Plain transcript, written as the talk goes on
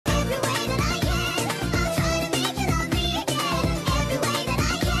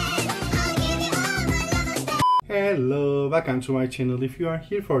Hello, welcome to my channel. If you are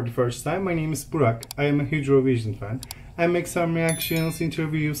here for the first time, my name is Burak. I am a huge Eurovision fan. I make some reactions,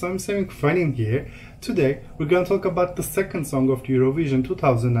 interviews, I'm having fun in here. Today, we're gonna talk about the second song of the Eurovision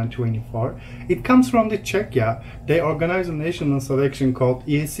 2024. It comes from the Czechia. They organized a national selection called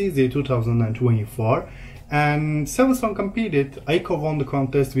ESCZ 2024. And 7 songs competed. Aiko won the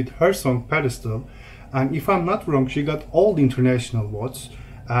contest with her song Pedestal. And if I'm not wrong, she got all the international votes.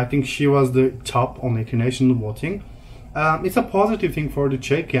 I think she was the top on international voting. It's a positive thing for the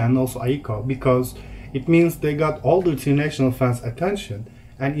Czechia and also Aiko, because it means they got all the international fans' attention,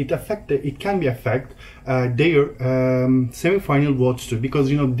 and it can affect their semi-final votes too. Because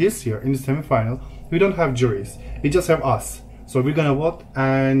this year in the semi-final we don't have juries, we just have us. So we're gonna vote,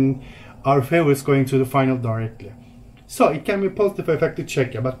 and our favorites going to the final directly. So it can be a positive effect to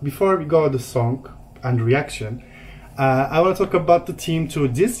Czechia. But before we go to the song and reaction, I want to talk about the team too.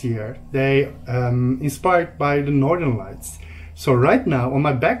 This year they inspired by the Northern Lights. So right now on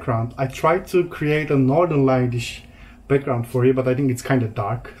my background I tried to create a Northern Lightish background for you, but I think it's kind of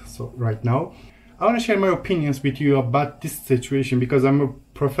dark. So right now I want to share my opinions with you about this situation, because I'm a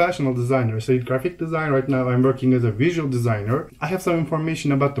professional designer, so graphic design. Right now I'm working as a visual designer. I have some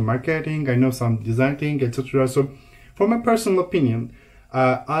information about the marketing, I know some design thing, etc. So for my personal opinion,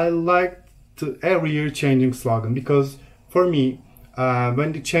 I like every year changing slogan, because for me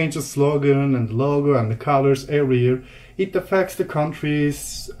when they change the slogan and the logo and the colors every year, it affects the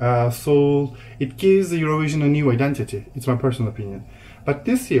country's soul. It gives the Eurovision a new identity. It's my personal opinion. But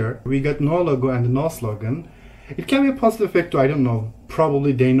this year we got no logo and no slogan. It can be a positive effect too, I don't know.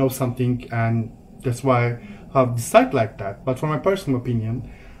 Probably they know something and that's why I've decided like that. But for my personal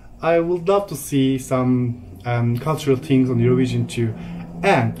opinion, I would love to see some cultural things on Eurovision too.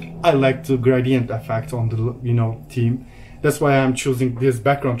 And I like the gradient effect on the team. That's why I'm choosing this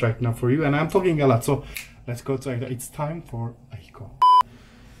background right now for you, and I'm talking a lot. So let's go to Aiko. It's time for Aiko.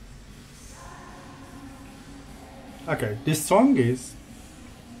 Okay, this song is,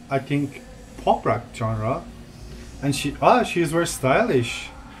 I think, pop rock genre, and she is very stylish.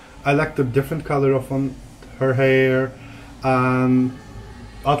 I like the different color of her hair.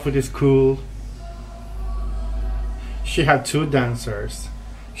 Outfit is cool. She had 2 dancers.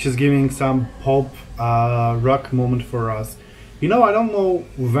 She's giving some pop rock moment for us. I don't know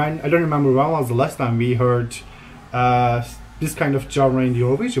when, I don't remember when was the last time we heard this kind of genre in the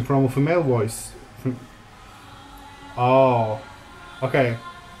Eurovision from a female voice. Oh, okay.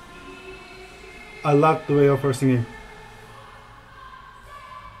 I love the way of her singing.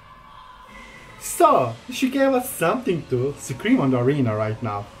 So, she gave us something to scream on the arena right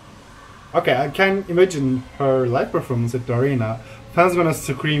now. Okay, I can imagine her live performance at the arena. Fans gonna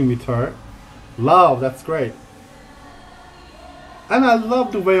scream with her. Love, that's great. And I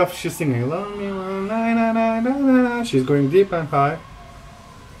love the way of she's singing. Love me, na, na, na, na, na. She's going deep and high.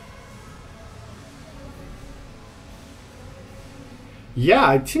 Yeah,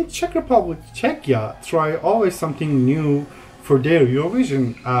 I think Czech Republic, Czechia try always something new for their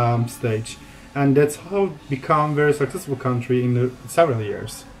Eurovision stage, and that's how it become very successful country in several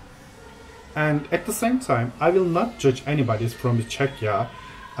years. And at the same time, I will not judge anybody from the Czechia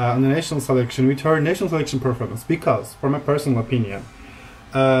on the national selection with her national selection performance, because, for my personal opinion,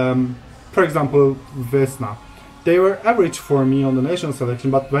 for example, Vesna, they were average for me on the national selection,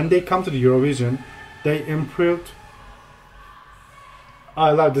 but when they come to the Eurovision, they improved.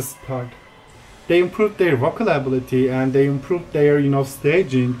 I love this part. They improved their vocal ability and they improved their,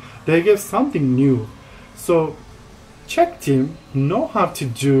 staging. They gave something new. So Czech team know how to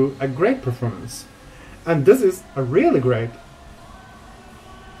do a great performance, and this is a really great.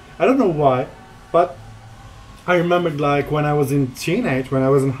 I don't know why, but I remembered like when I was in when I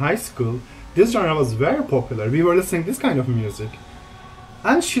was in high school, this genre was very popular. We were listening to this kind of music,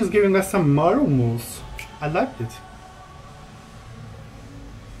 and she's giving us some modern moves. I liked it.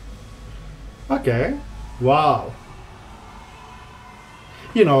 Okay, wow.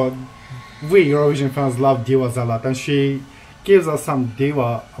 We Eurovision fans love divas a lot, and she gives us some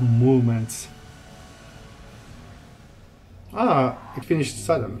diva movements. It finished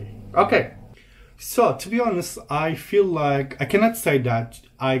suddenly. Okay, so to be honest, I feel like I cannot say that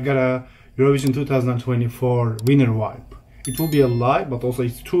I got a Eurovision 2024 winner vibe. It will be a lie, but also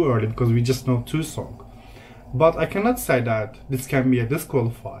it's too early because we just know 2 songs. But I cannot say that this can be a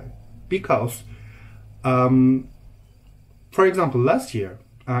disqualified, because for example, last year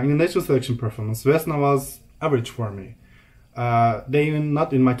in the national selection performance, Vesna was average for me. They even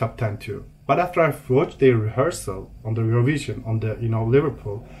not in my top 10 too. But after I watched their rehearsal on the Eurovision on the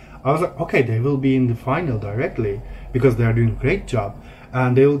Liverpool, I was like, okay, they will be in the final directly because they are doing a great job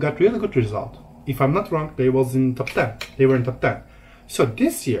and they will get really good result. if I'm not wrong, they was in top 10. They were in top 10. So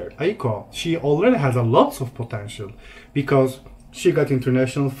this year, Aiko, she already has a lots of potential because she got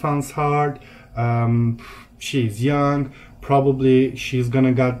international fans hard. She's young. Probably she's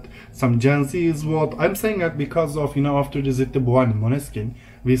gonna get some Gen Z is what I'm saying that because of, you know, after the Zitti Buani Måneskin,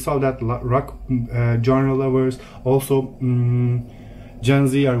 we saw that rock genre lovers also Gen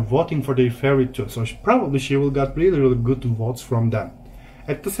Z are voting for their favorite too. So probably she will get really good votes from them.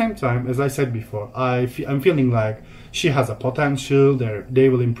 At the same time, as I said before, I'm feeling like she has a potential. They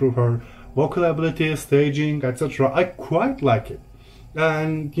will improve her vocal ability, staging, etc. I quite like it.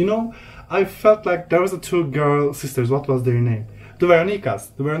 And you know, I felt like there was a two girl sisters. What was their name? The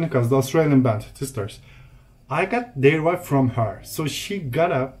Veronicas, the Australian band sisters. I got their vibe from her, so she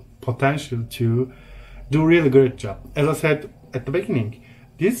got a potential to do really great job. As I said at the beginning,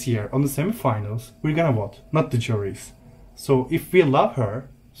 this year on the semi-finals, we're gonna vote, not the juries. So if we love her,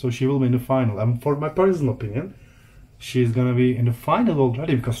 so she will be in the final. And for my personal opinion, she's gonna be in the final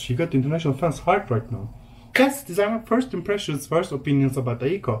already because she got international fans hard right now. Guys, these are my first impressions, first opinions about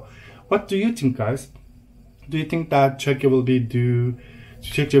Aiko. What do you think, guys? Do you think that Czechia will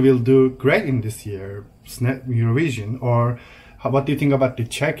do great in this year Eurovision? Or what do you think about the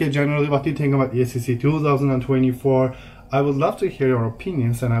Czechia generally? What do you think about ESCZ 2024? I would love to hear your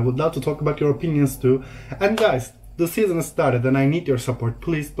opinions, and I would love to talk about your opinions too. And guys, the season has started and I need your support.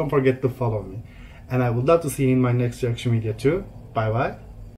 Please don't forget to follow me. And I would love to see you in my next reaction video too. Bye bye.